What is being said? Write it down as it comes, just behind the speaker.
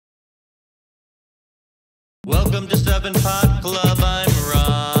Welcome to Seven Pot Club, I'm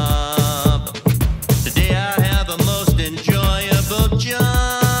Rob. Today I have a most enjoyable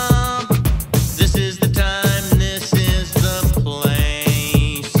jump. This is the time, this is the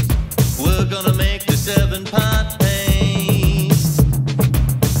place. We're gonna make the 7-pot paste.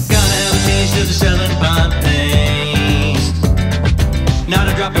 Gotta have a taste of the 7-pot paste. Not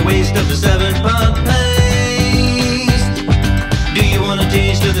a drop of waste of the 7-pot paste. Do you want a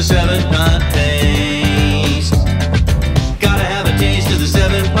taste of the 7-pot paste? Taste of the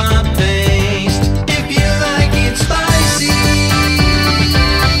 7-pot paste. If you like it spicy,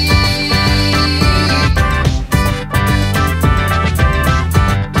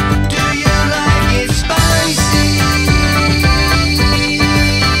 do you like it spicy?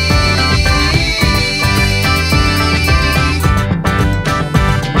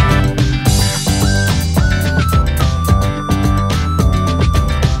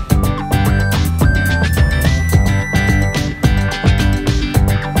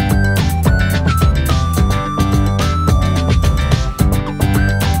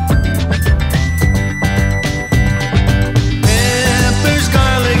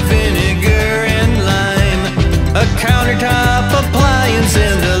 Countertop appliance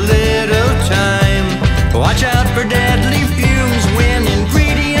and a little time. Watch out for deadly fumes when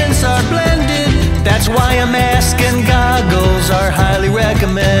ingredients are blended. That's why a mask and goggles are highly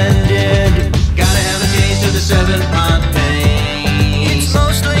recommended. Gotta have a taste of the 7-pot paste. It's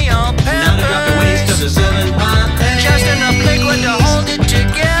mostly all peppers. Not a drop of waste of the 7-pot paste. Just enough liquid to hold it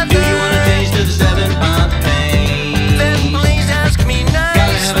together. Do you want a taste of the 7-pot paste? Then please ask me nicely.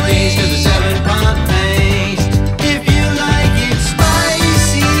 Gotta have a taste of the 7-pot paste.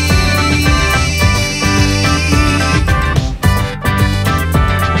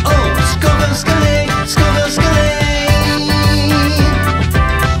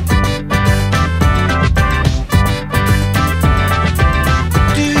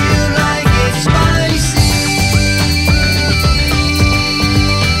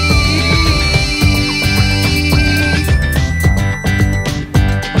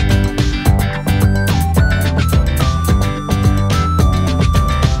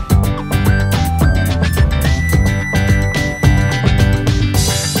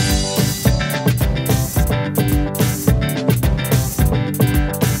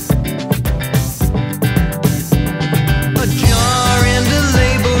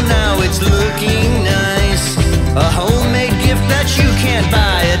 A homemade gift that you can't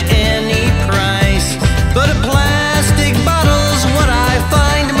buy at any price. But a plastic bottle's what I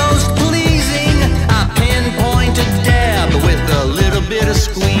find most pleasing. I pinpoint a dab with a little bit of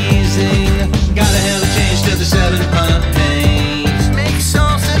squeezing. Gotta have a taste of the 7-pot paste. Make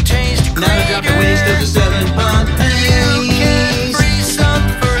salsa taste greater. Not a drop of waste of the 7-pot paste. You can freeze some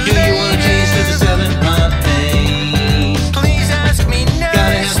for later. Do you want a taste of the 7-pot paste? Please ask me nicely.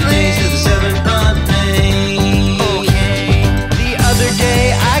 Gotta have a taste of the 7-pot paste.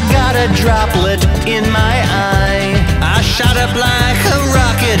 A droplet in my eye. I shot up like a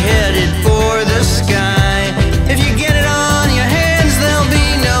rocket headed for